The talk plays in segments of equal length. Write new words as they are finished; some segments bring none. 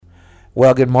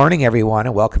Well, good morning, everyone,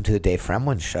 and welcome to the Dave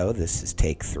Fremland Show. This is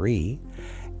take 3,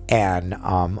 and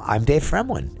I'm Dave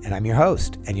Fremland, and I'm your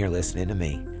host, and you're listening to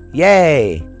me.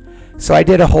 Yay! So I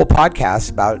did a whole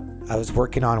podcast I was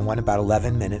working on one about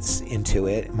 11 minutes into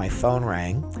it. My phone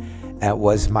rang. It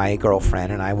was my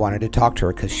girlfriend, and I wanted to talk to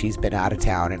her because she's been out of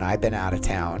town, and I've been out of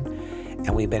town,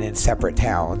 and we've been in separate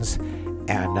towns,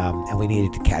 and we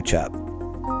needed to catch up.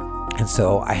 And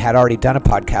so I had already done a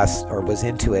podcast, or was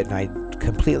into it, and I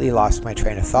completely lost my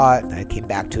train of thought, and I came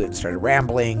back to it and started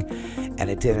rambling, and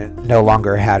I no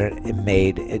longer had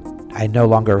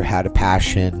a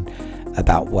passion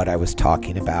about what I was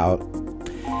talking about,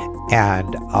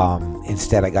 and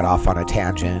instead I got off on a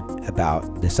tangent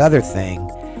about this other thing,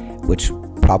 which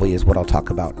probably is what I'll talk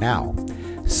about now.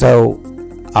 So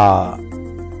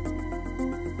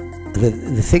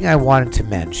the thing I wanted to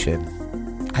mention,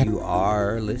 you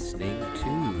are listening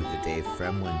to the Dave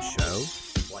Fremland Show.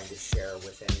 To share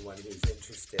with anyone who's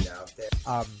interested out there.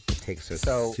 It takes a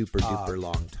super duper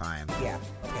long time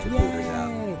to boot it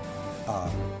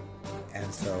up.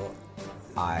 And so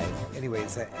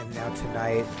and now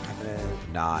tonight I'm going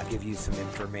to not give you some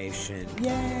information.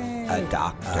 Yay! A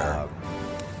doctor,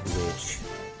 which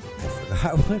I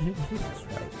forgot what it is,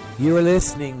 right? You are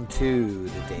listening to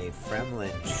the Dave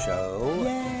Fremland Show.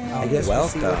 Yay! I guess we'll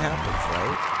see what happens,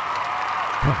 right?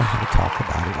 I don't know how to talk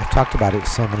about it. I've talked about it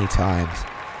so many times.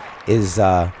 Is,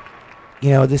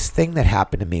 this thing that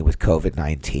happened to me with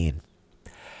COVID-19.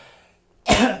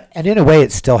 And in a way,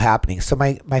 it's still happening. So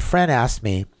my friend asked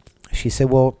me, she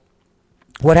said, well,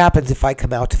 what happens if I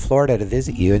come out to Florida to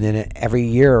visit you, and then every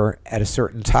year at a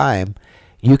certain time,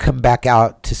 you come back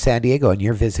out to San Diego and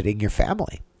you're visiting your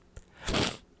family?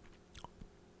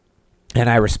 And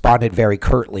I responded very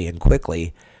curtly and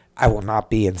quickly, I will not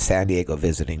be in San Diego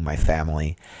visiting my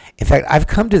family. In fact, I've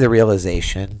come to the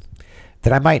realization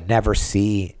that I might never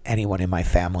see anyone in my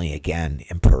family again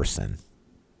in person.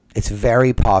 It's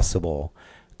very possible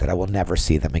that I will never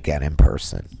see them again in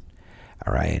person.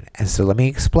 All right. And so let me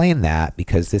explain that,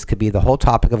 because this could be the whole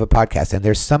topic of a podcast. And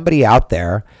there's somebody out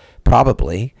there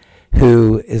probably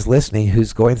who is listening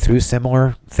who's going through a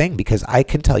similar thing, because I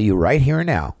can tell you right here and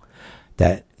now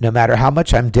that no matter how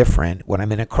much I'm different when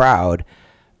I'm in a crowd,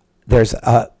 there's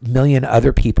a million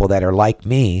other people that are like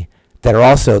me that are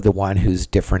also the one who's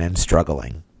different and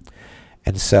struggling.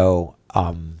 And so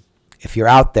if you're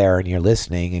out there and you're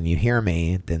listening and you hear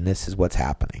me, then this is what's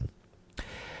happening.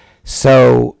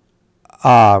 So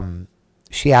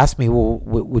she asked me, well,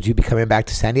 would you be coming back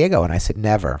to San Diego? And I said,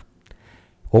 never.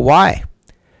 Well, why?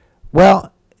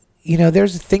 Well,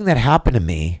 there's a thing that happened to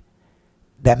me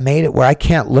that made it where I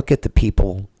can't look at the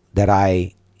people that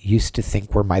I used to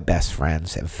think were my best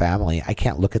friends and family. I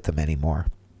can't look at them anymore.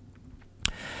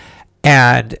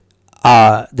 And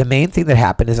the main thing that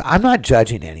happened is I'm not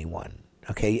judging anyone,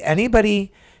 okay?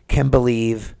 Anybody can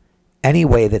believe any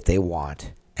way that they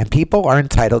want. And people are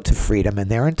entitled to freedom, and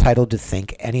they're entitled to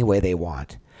think any way they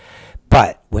want.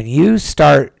 But when you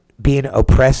start being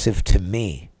oppressive to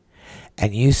me,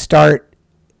 and you start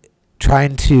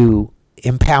trying to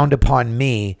impound upon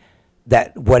me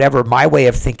that whatever my way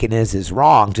of thinking is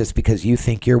wrong just because you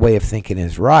think your way of thinking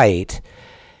is right,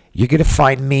 you're going to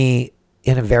find me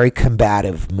in a very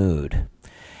combative mood.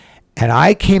 And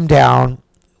I came down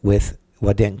with,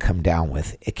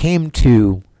 it came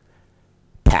to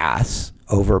pass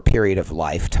over a period of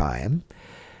lifetime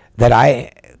that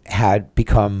I had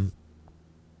become,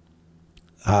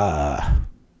 I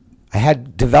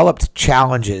had developed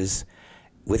challenges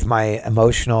with my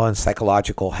emotional and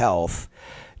psychological health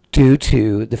due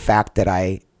to the fact that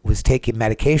I was taking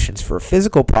medications for a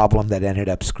physical problem that ended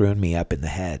up screwing me up in the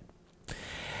head.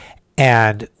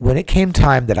 And when it came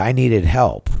time that I needed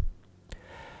help,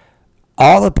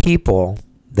 all the people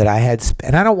that I had,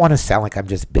 and I don't want to sound like I'm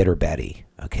just bitter Betty,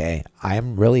 okay?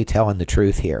 I'm really telling the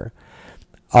truth here.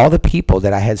 All the people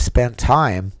that I had spent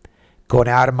time going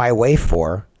out of my way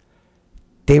for,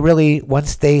 they really,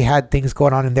 once they had things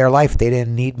going on in their life, they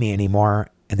didn't need me anymore,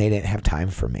 and they didn't have time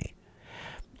for me.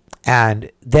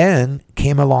 And then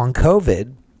came along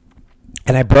COVID,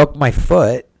 and I broke my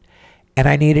foot, and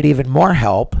I needed even more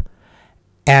help.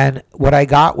 And what I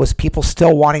got was people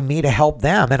still wanting me to help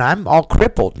them, and I'm all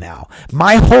crippled now.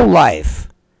 My whole life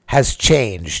has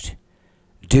changed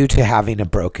due to having a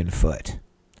broken foot.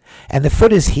 And the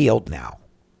foot is healed now.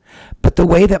 But the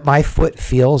way that my foot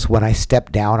feels when I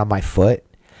step down on my foot,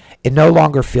 it no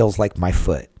longer feels like my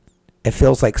foot. It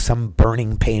feels like some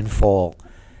burning, painful,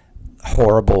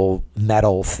 horrible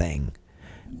metal thing.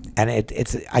 And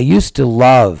I used to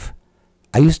love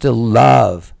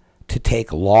to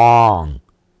take long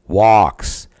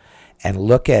walks and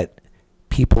look at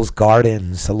people's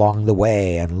gardens along the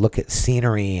way and look at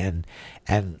scenery and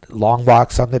long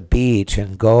walks on the beach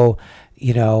and go,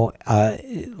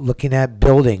 looking at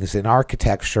buildings and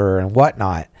architecture and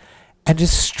whatnot, and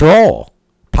just stroll,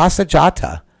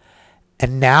 passeggiata.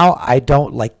 And now I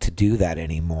don't like to do that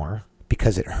anymore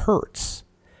because it hurts.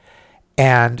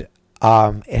 And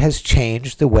it has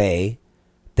changed the way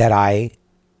that I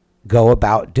go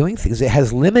about doing things. It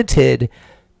has limited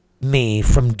me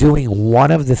from doing one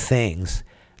of the things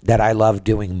that I love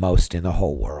doing most in the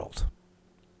whole world.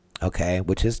 Okay,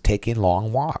 which is taking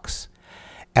long walks.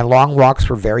 And long walks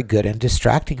were very good and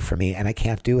distracting for me, and I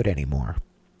can't do it anymore.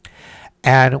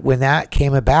 And when that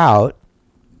came about,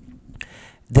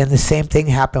 then the same thing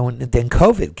happened when then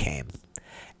COVID came.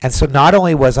 And so not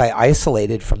only was I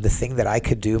isolated from the thing that I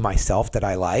could do myself that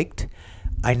I liked,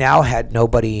 I now had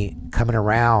nobody coming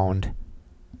around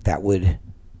that would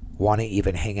want to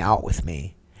even hang out with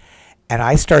me. And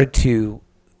I started to,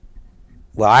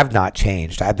 I've not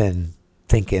changed. I've been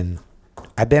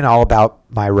all about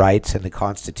my rights and the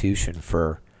Constitution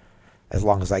for as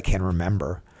long as I can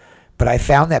remember. But I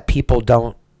found that people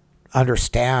don't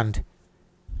understand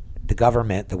the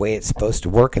government the way it's supposed to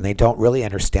work, and they don't really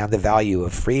understand the value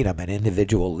of freedom and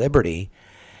individual liberty.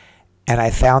 And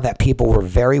I found that people were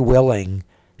very willing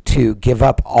to give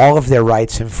up all of their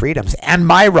rights and freedoms, and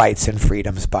my rights and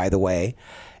freedoms, by the way,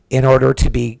 in order to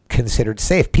be considered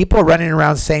safe. People are running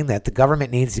around saying that the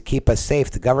government needs to keep us safe.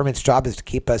 The government's job is to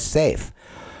keep us safe.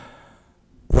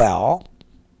 Well,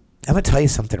 I'm going to tell you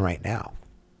something right now.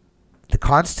 The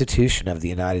Constitution of the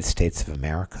United States of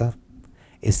America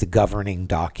is the governing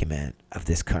document of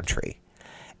this country.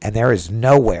 And there is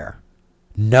nowhere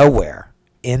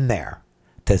in there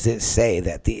does it say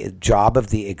that the job of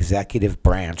the executive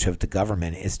branch of the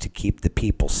government is to keep the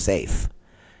people safe.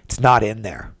 It's not in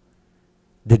there.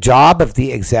 The job of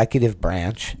the executive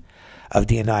branch of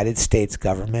the United States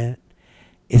government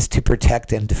is to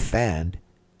protect and defend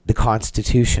the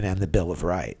Constitution and the Bill of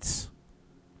Rights.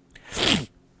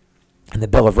 And the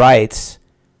Bill of Rights,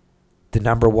 the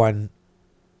number one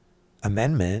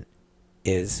amendment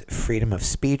is freedom of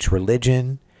speech,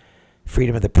 religion,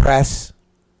 freedom of the press,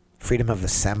 freedom of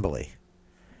assembly.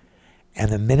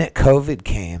 And the minute COVID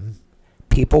came,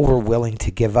 people were willing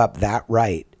to give up that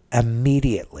right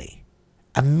immediately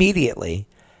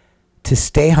to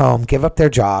stay home, give up their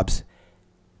jobs,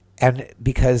 and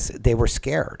because they were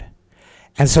scared.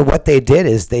 And so what they did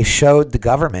is they showed the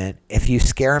government, if you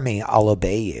scare me, I'll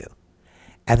obey you.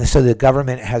 And so the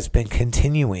government has been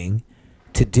continuing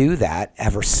to do that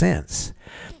ever since.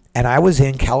 And I was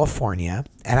in California,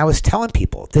 and I was telling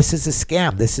people, this is a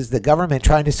scam. This is the government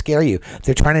trying to scare you.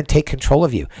 They're trying to take control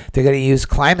of you. They're going to use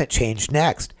climate change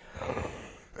next.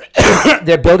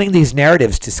 They're building these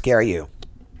narratives to scare you,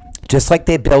 just like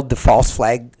they build the false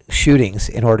flag shootings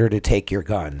in order to take your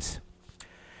guns.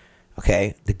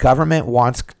 Okay? The government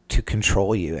wants to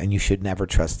control you, and you should never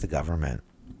trust the government.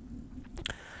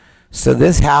 So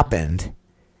this happened,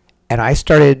 and I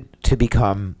started to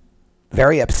become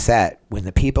very upset when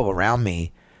the people around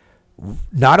me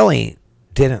not only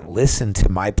didn't listen to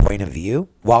my point of view,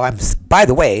 while I'm, by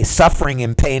the way, suffering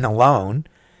in pain alone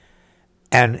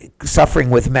and suffering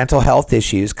with mental health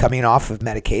issues, coming off of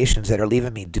medications that are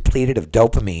leaving me depleted of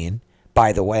dopamine,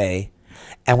 by the way,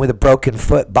 and with a broken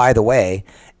foot, by the way,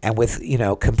 and with,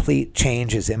 complete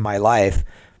changes in my life,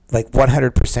 like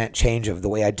 100% change of the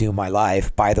way I do my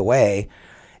life, by the way.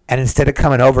 And instead of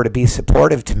coming over to be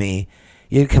supportive to me,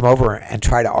 you come over and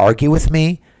try to argue with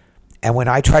me. And when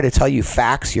I try to tell you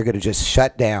facts, you're going to just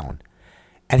shut down.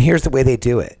 And here's the way they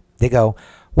do it. They go,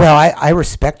 well, I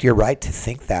respect your right to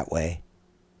think that way.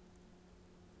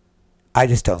 I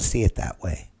just don't see it that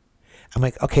way. I'm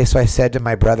like, okay, so I said to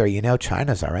my brother,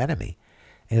 China's our enemy.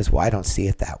 And he goes, well, I don't see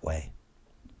it that way.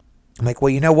 I'm like, well,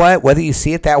 you know what? Whether you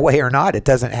see it that way or not, it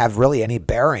doesn't have really any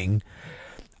bearing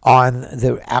on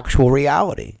the actual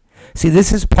reality. See,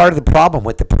 this is part of the problem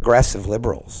with the progressive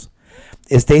liberals,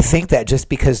 is they think that just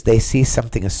because they see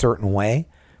something a certain way,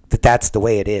 that that's the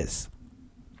way it is.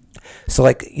 So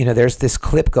there's this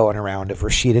clip going around of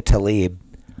Rashida Tlaib,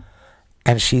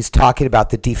 and she's talking about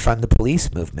the defund the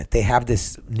police movement. They have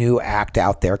this new act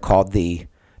out there called the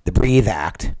Breathe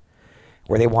Act,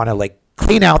 where they want to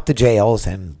clean out the jails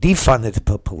and defund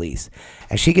the police.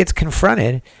 And she gets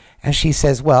confronted, and she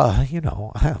says, well, we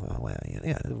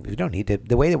don't need to,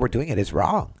 the way that we're doing it is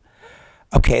wrong.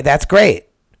 Okay, that's great.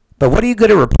 But what are you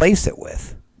going to replace it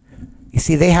with? You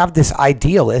see, they have this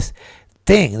idealist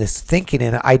thing, this thinking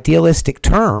in idealistic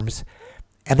terms,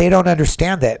 and they don't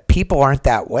understand that people aren't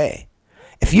that way.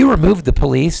 If you remove the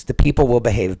police, the people will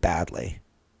behave badly,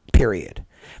 period.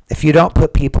 If you don't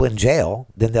put people in jail,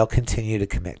 then they'll continue to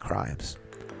commit crimes.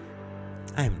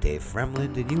 I'm Dave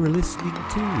Fremland, and you are listening to the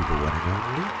one and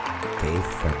only Dave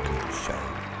Fremland Show.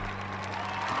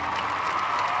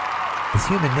 It's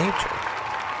human nature.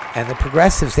 And the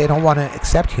progressives, they don't want to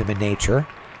accept human nature.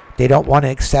 They don't want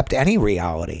to accept any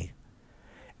reality.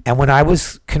 And when I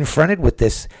was confronted with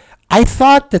this, I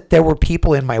thought that there were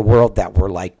people in my world that were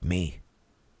like me.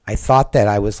 I thought that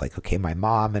I was like, okay, my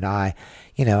mom and I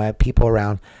have people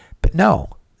around. But no,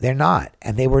 they're not.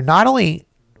 And they were not only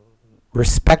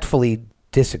respectfully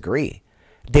disagree,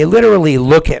 they literally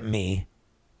look at me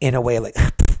in a way like,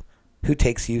 who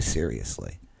takes you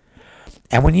seriously?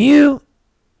 And when you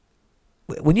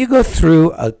go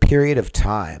through a period of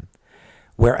time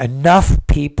where enough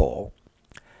people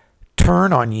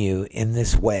turn on you in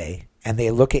this way and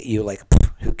they look at you like,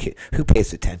 who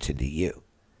pays attention to you?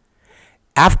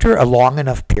 After a long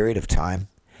enough period of time,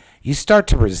 you start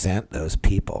to resent those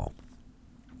people.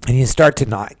 And you start to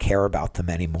not care about them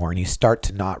anymore. And you start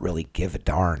to not really give a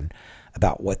darn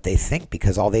about what they think,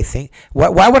 because all they think,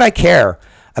 why would I care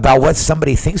about what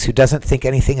somebody thinks who doesn't think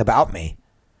anything about me?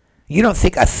 You don't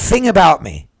think a thing about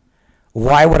me.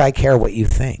 Why would I care what you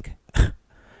think?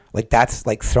 Like, that's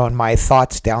like throwing my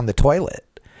thoughts down the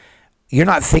toilet. You're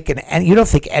not thinking, and you don't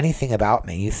think anything about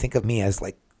me. You think of me as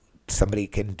like somebody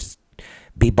can just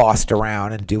be bossed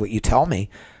around and do what you tell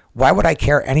me. Why would I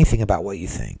care anything about what you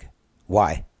think?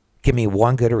 Why? Give me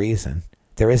one good reason.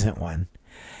 There isn't one.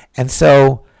 And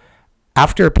so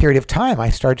after a period of time,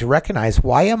 I started to recognize, here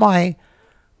I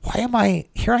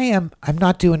am, I'm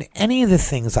not doing any of the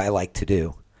things I like to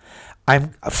do. I'm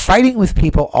fighting with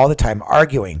people all the time,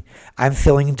 arguing. I'm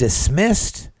feeling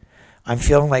dismissed. I'm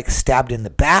feeling like stabbed in the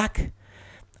back.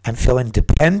 I'm feeling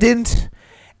dependent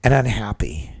and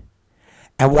unhappy.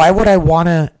 And why would I want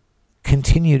to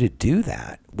continue to do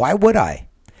that? Why would I?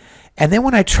 And then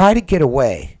when I try to get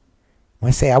away, when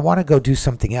I say I want to go do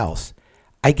something else,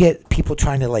 I get people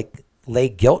trying to like lay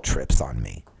guilt trips on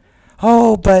me.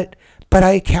 Oh, but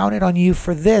I counted on you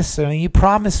for this, and you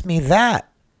promised me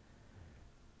that.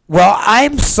 Well,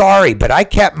 I'm sorry, but I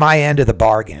kept my end of the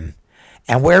bargain.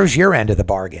 And where's your end of the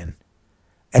bargain?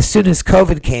 As soon as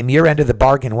COVID came, your end of the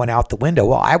bargain went out the window.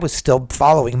 Well, I was still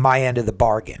following my end of the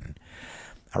bargain.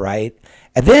 All right.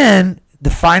 And then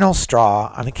the final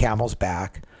straw on the camel's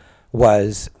back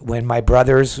was when my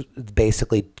brothers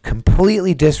basically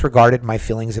completely disregarded my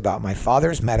feelings about my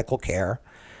father's medical care.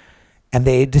 And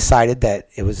they decided that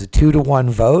it was a 2-1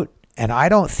 vote. And I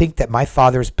don't think that my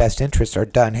father's best interests are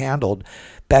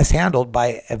best handled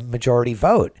by a majority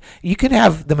vote. You can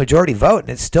have the majority vote and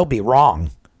it still be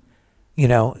wrong.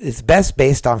 It's best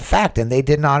based on fact. And they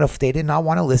did not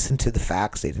want to listen to the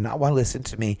facts. They did not want to listen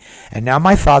to me. And now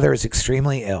my father is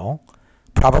extremely ill,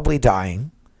 probably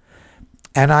dying.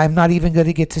 And I'm not even going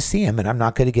to get to see him. And I'm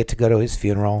not going to get to go to his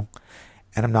funeral.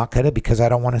 And I'm not going to, because I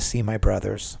don't want to see my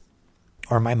brothers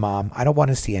or my mom. I don't want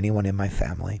to see anyone in my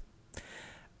family.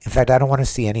 In fact, I don't want to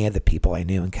see any of the people I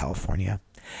knew in California.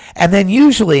 And then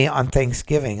usually on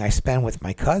Thanksgiving, I spend with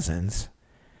my cousins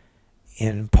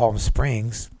in Palm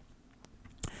Springs.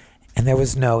 And there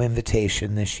was no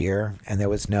invitation this year, and there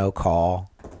was no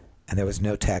call, and there was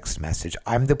no text message.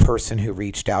 I'm the person who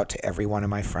reached out to every one of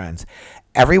my friends.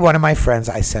 Every one of my friends,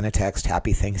 I sent a text,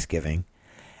 Happy Thanksgiving.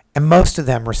 And most of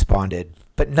them responded,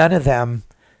 but none of them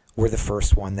were the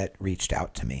first one that reached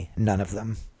out to me. None of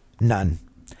them. None.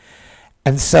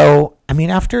 And so,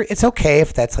 after, it's okay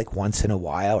if that's like once in a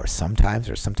while or sometimes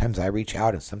I reach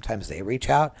out and sometimes they reach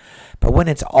out. But when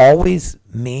it's always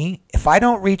me, if I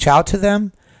don't reach out to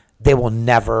them, they will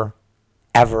never,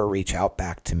 ever reach out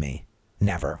back to me.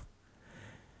 Never.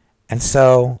 And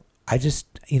so I just,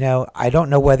 I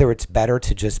don't know whether it's better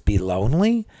to just be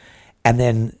lonely and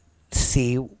then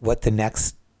see what the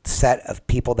next set of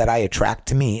people that I attract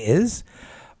to me is,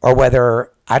 or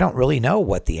whether I don't really know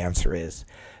what the answer is.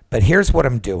 But here's what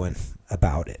I'm doing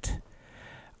about it.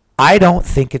 I don't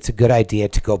think it's a good idea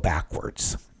to go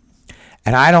backwards.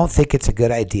 And I don't think it's a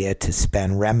good idea to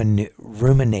spend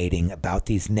ruminating about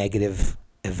these negative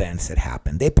events that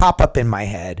happen. They pop up in my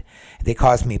head. They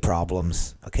cause me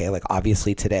problems. Okay, like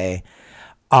obviously today,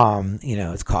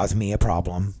 it's caused me a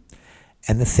problem.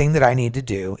 And the thing that I need to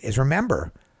do is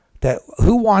remember that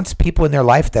who wants people in their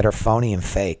life that are phony and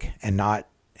fake and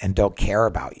don't care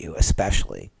about you,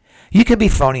 especially. You could be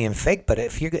phony and fake, but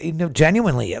if you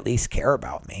genuinely at least care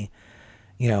about me,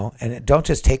 and don't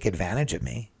just take advantage of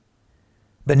me.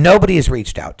 But nobody has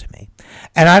reached out to me.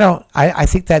 And I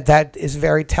think that is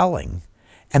very telling.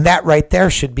 And that right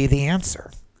there should be the answer.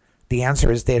 The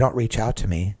answer is they don't reach out to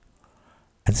me.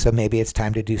 And so maybe it's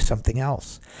time to do something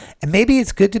else. And maybe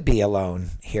it's good to be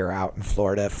alone here out in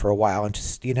Florida for a while and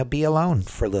just, be alone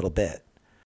for a little bit.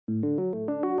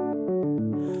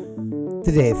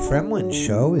 The Dave Fremland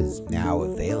Show is now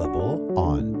available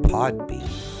on Podbean,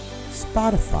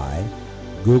 Spotify,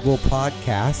 Google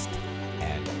Podcast,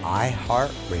 and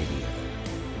iHeartRadio.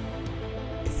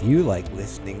 If you like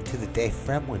listening to The Dave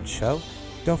Fremland Show,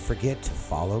 don't forget to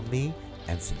follow me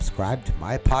and subscribe to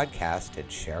my podcast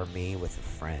and share me with a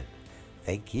friend.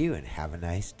 Thank you and have a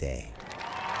nice day.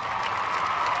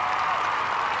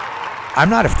 I'm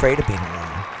not afraid of being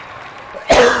alone.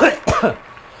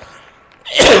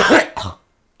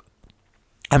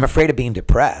 I'm afraid of being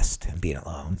depressed and being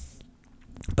alone.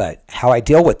 But how I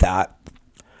deal with that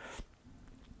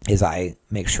is I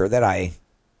make sure that I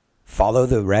follow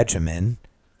the regimen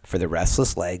for the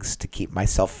restless legs to keep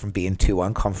myself from being too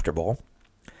uncomfortable.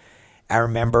 I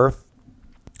remember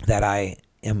that I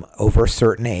am over a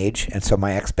certain age, and so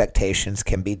my expectations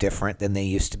can be different than they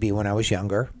used to be when I was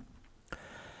younger.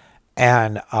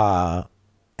 And I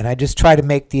just try to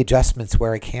make the adjustments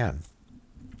where I can.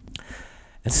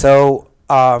 And so,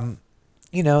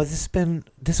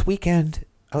 this weekend,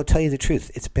 I'll tell you the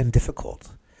truth, it's been difficult.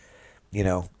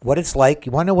 What it's like,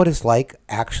 you want to know what it's like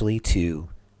actually to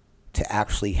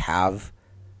actually have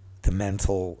the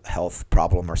mental health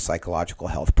problem or psychological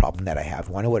health problem that I have.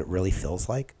 Want to know what it really feels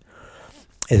like?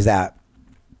 Is that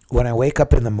when I wake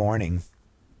up in the morning,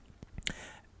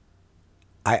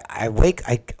 I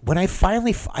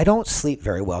don't sleep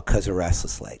very well because of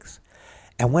restless legs.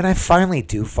 And when I finally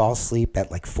do fall asleep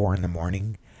at like 4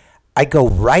 a.m, I go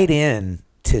right in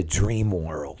to dream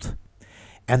world.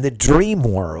 And the dream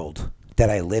world that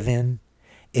I live in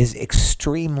is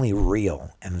extremely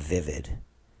real and vivid.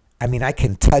 I mean, I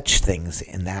can touch things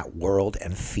in that world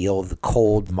and feel the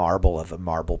cold marble of a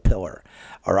marble pillar.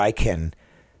 Or I can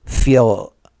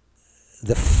feel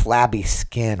the flabby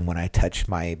skin when I touch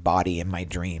my body in my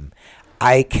dream.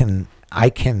 I can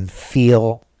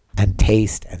feel and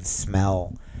taste and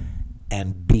smell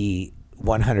and be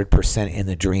 100% in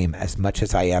the dream as much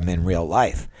as I am in real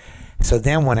life. So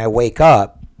then when I wake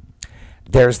up,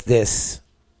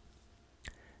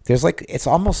 it's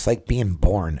almost like being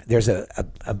born. There's a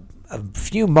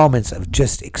few moments of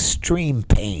just extreme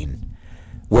pain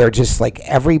where just like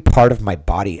every part of my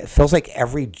body, it feels like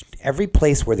every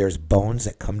place where there's bones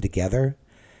that come together,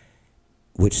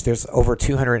 which there's over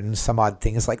 200 and some odd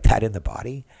things like that in the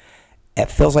body.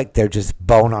 It feels like they're just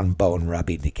bone on bone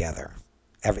rubbing together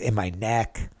in my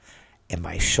neck, in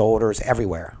my shoulders,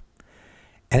 everywhere.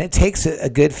 And it takes a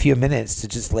good few minutes to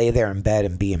just lay there in bed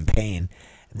and be in pain.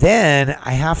 Then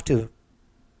I have to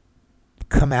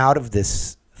come out of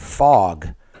this fog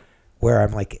where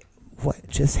I'm like, what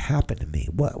just happened to me?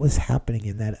 What was happening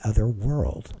in that other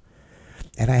world?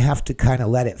 And I have to kind of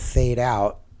let it fade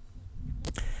out.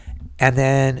 And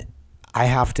then I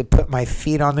have to put my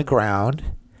feet on the ground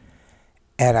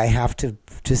and I have to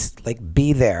just like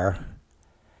be there,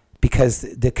 because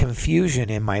the confusion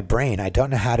in my brain, I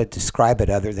don't know how to describe it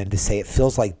other than to say it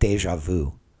feels like deja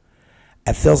vu.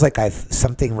 It feels like I've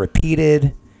something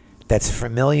repeated that's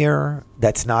familiar,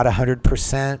 that's not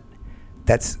 100%,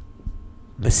 that's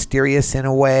mysterious in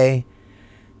a way,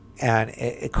 and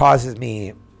it causes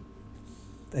me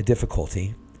a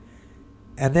difficulty.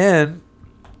 And then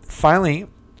finally,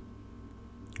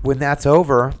 when that's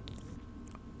over,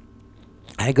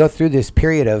 I go through this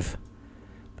period of,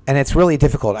 and it's really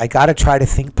difficult. I got to try to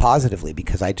think positively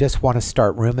because I just want to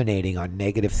start ruminating on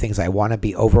negative things. I want to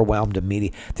be overwhelmed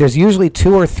immediately. There's usually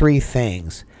 2 or 3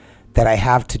 things that I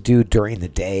have to do during the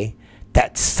day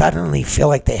that suddenly feel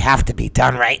like they have to be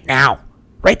done right now,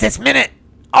 right this minute,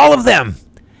 all of them.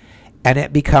 And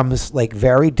it becomes like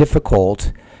very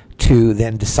difficult to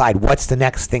then decide what's the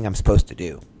next thing I'm supposed to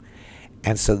do.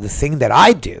 And so the thing that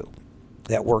I do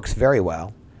that works very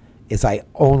well is I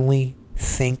only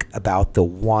think about the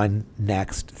one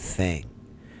next thing.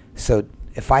 So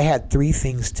if I had 3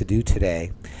 things to do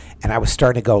today and I was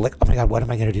starting to go like, oh my God, what am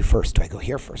I going to do first? Do I go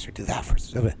here first or do that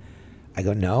first? I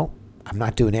go, no, I'm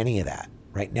not doing any of that.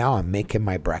 Right now I'm making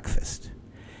my breakfast.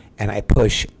 And I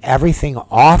push everything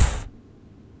off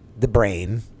the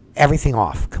brain, everything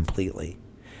off completely,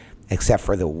 except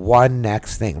for the one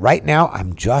next thing. Right now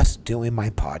I'm just doing my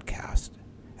podcast.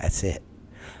 That's it.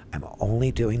 I'm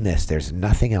only doing this. There's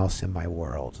nothing else in my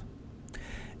world.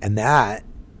 And that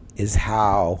is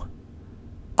how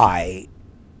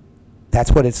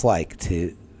that's what it's like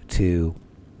to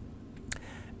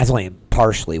that's only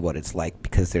partially what it's like,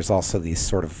 because there's also these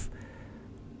sort of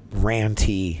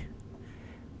ranty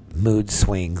mood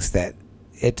swings that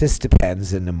it just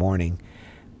depends in the morning.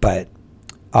 But,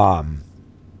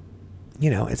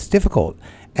 it's difficult.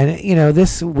 And,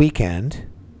 this weekend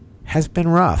has been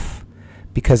rough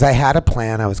because I had a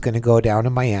plan. I was going to go down to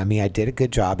Miami. I did a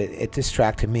good job. It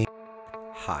distracted me.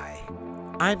 Hi,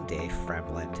 I'm Dave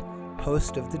Fremland,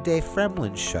 host of the Dave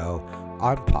Fremland Show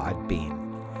on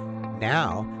Podbean.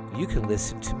 Now, you can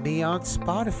listen to me on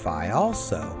Spotify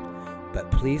also. But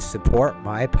please support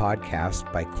my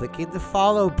podcast by clicking the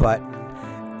follow button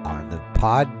on the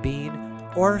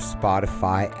Podbean or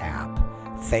Spotify app.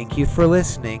 Thank you for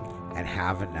listening and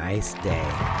have a nice day.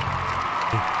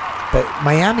 But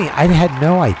Miami, I had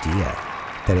no idea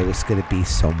that it was going to be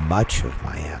so much of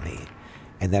Miami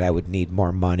and that I would need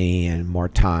more money and more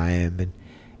time. And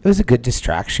it was a good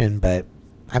distraction, but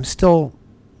I'm still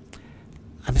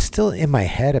in my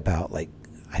head about, like,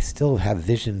 I still have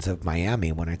visions of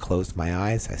Miami when I close my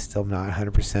eyes. I'm still not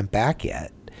 100% back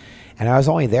yet. And I was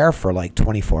only there for like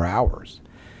 24 hours.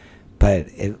 But,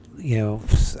 I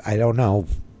don't know.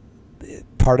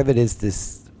 Part of it is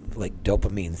this like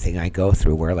dopamine thing I go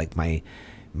through where like my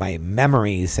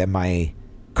memories and my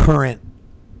current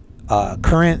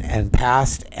and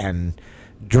past and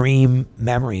dream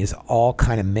memories all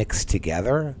kind of mix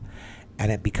together. And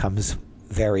it becomes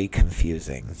very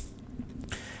confusing.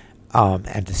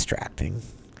 And distracting.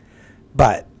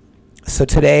 But so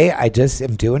today I just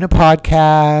am doing a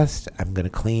podcast. I'm going to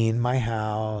clean my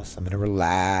house. I'm going to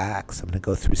relax. I'm going to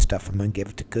go through stuff. I'm going to give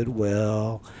it to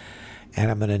Goodwill.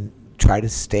 And I'm going to try to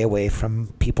stay away from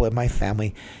people in my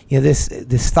family. This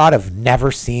thought of never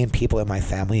seeing people in my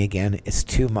family again is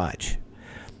too much.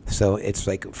 So it's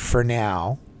like, for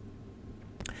now,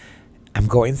 I'm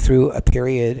going through a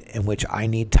period in which I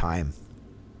need time.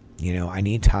 I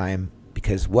need time.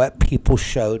 Because what people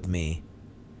showed me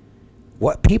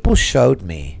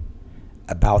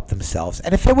about themselves,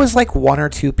 and if it was like one or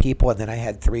two people and then I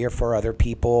had 3 or 4 other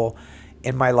people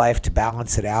in my life to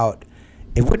balance it out,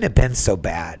 it wouldn't have been so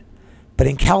bad. But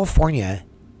in California,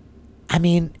 I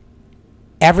mean,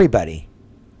 everybody.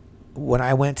 When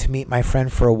I went to meet my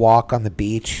friend for a walk on the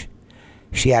beach,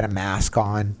 she had a mask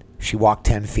on. She walked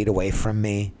 10 feet away from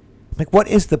me. Like, what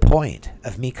is the point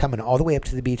of me coming all the way up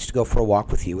to the beach to go for a walk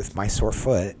with you with my sore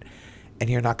foot, and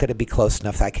you're not going to be close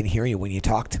enough that I can hear you when you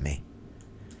talk to me?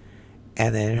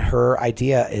 And then her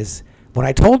idea is, when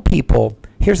I told people,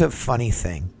 here's a funny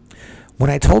thing. When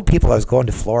I told people I was going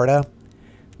to Florida,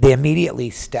 they immediately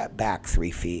stepped back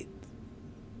 3 feet.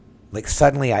 Like,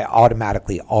 suddenly I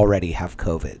automatically already have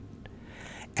COVID.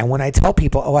 And when I tell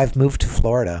people, oh, I've moved to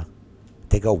Florida,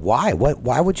 they go, why?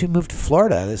 Why would you move to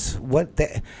Florida?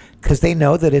 Because they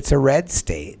know that it's a red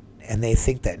state, and they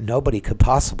think that nobody could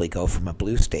possibly go from a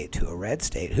blue state to a red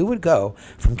state. Who would go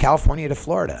from California to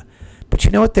Florida? But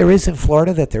you know what there is in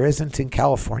Florida that there isn't in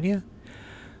California?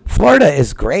 Florida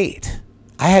is great.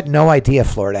 I had no idea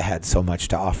Florida had so much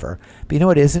to offer. But you know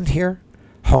what isn't here?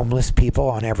 Homeless people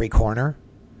on every corner.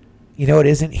 You know what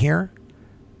isn't here?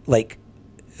 Like,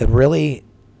 a really,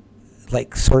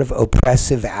 like, sort of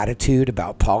oppressive attitude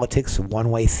about politics,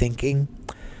 one-way thinking,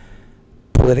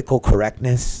 political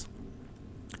correctness.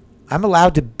 I'm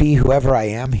allowed to be whoever I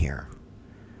am here.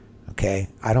 Okay?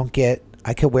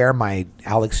 I could wear my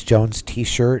Alex Jones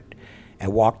t-shirt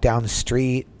and walk down the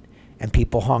street and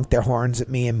people honk their horns at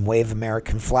me and wave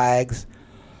American flags.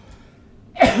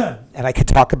 And I could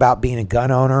talk about being a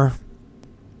gun owner,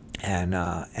 and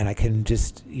I can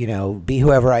just, be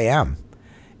whoever I am.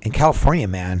 In California,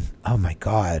 man, oh my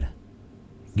God.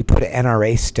 You put an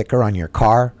NRA sticker on your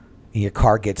car, and your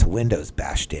car gets windows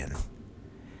bashed in.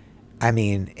 I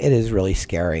mean, it is really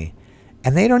scary.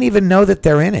 And they don't even know that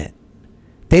they're in it.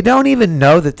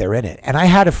 And I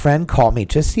had a friend call me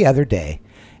just the other day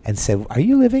and said, are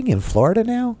you living in Florida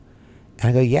now? And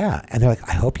I go, yeah. And they're like,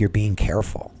 I hope you're being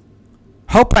careful.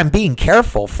 Hope I'm being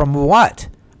careful from what?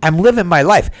 I'm living my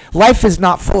life. Life is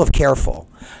not full of careful.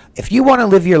 If you want to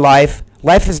live your life,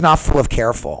 life is not full of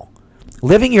careful.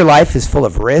 Living your life is full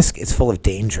of risk. It's full of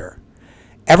danger.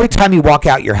 Every time you walk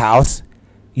out your house,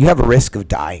 you have a risk of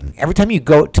dying. Every time you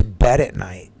go to bed at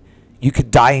night, you could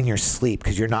die in your sleep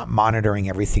because you're not monitoring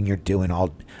everything you're doing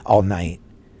all night.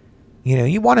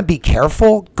 You want to be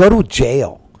careful? Go to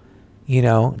jail.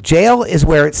 Jail is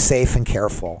where it's safe and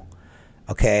careful.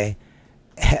 Okay?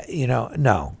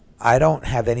 No. I don't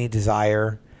have any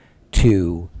desire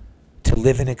to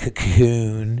live in a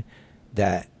cocoon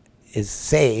that is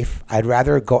safe. I'd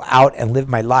rather go out and live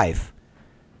my life.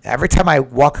 Every time I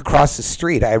walk across the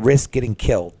street, I risk getting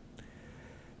killed.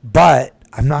 But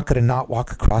I'm not going to not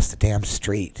walk across the damn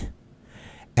street.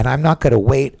 And I'm not going to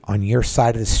wait on your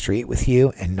side of the street with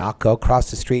you and not go across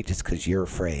the street just because you're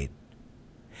afraid.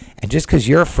 And just because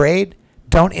you're afraid,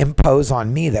 don't impose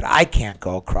on me that I can't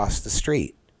go across the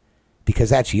street. because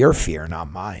that's your fear,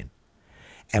 not mine.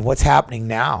 And what's happening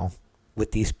now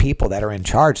with these people that are in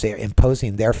charge, they're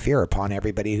imposing their fear upon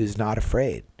everybody who's not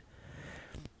afraid.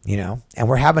 And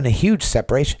we're having a huge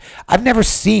separation. I've never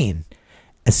seen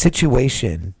a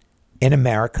situation in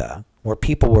America where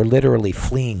people were literally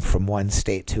fleeing from one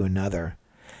state to another.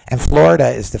 And Florida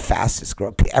is the fastest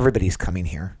growing. Everybody's coming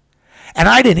here. And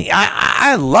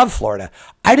I love Florida.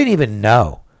 I didn't even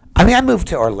know. I moved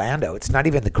to Orlando. It's not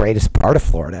even the greatest part of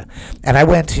Florida. And I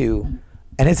went to,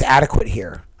 and it's adequate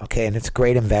here, okay? And it's a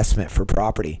great investment for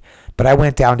property. But I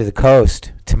went down to the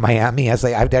coast, to Miami. I was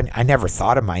like, I never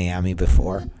thought of Miami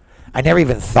before. I never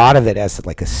even thought of it as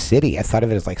like a city. I thought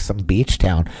of it as like some beach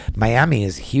town. Miami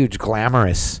is a huge,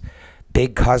 glamorous,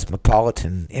 big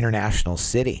cosmopolitan international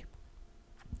city.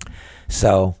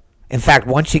 So, in fact,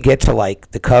 once you get to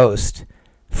like the coast,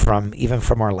 even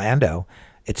from Orlando,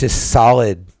 it's just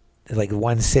solid, like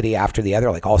one city after the other,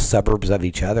 like all suburbs of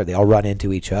each other. They all run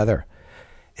into each other.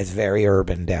 It's very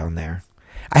urban down there.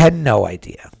 I had no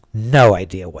idea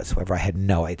whatsoever. I had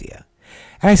no idea.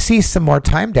 And I see some more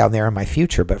time down there in my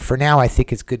future, but for now, I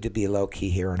think it's good to be low key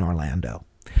here in Orlando.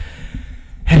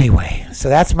 Anyway, so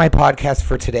that's my podcast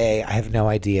for today. I have no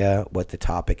idea what the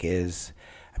topic is.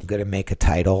 I'm going to make a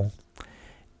title.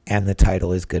 And the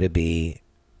title is going to be,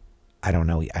 I don't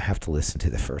know, I have to listen to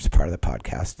the first part of the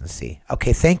podcast and see.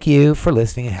 Okay, thank you for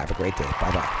listening and have a great day.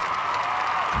 Bye-bye.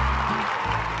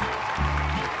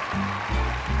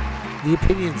 The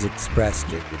opinions expressed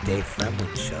in the Dave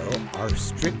Fremland Show are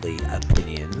strictly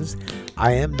opinions.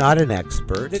 I am not an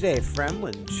expert. The Dave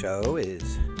Fremland Show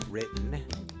is written,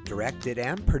 directed,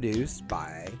 and produced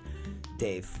by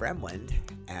Dave Fremland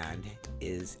and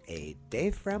is a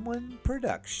Dave Fremland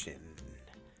production.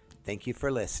 Thank you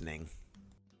for listening.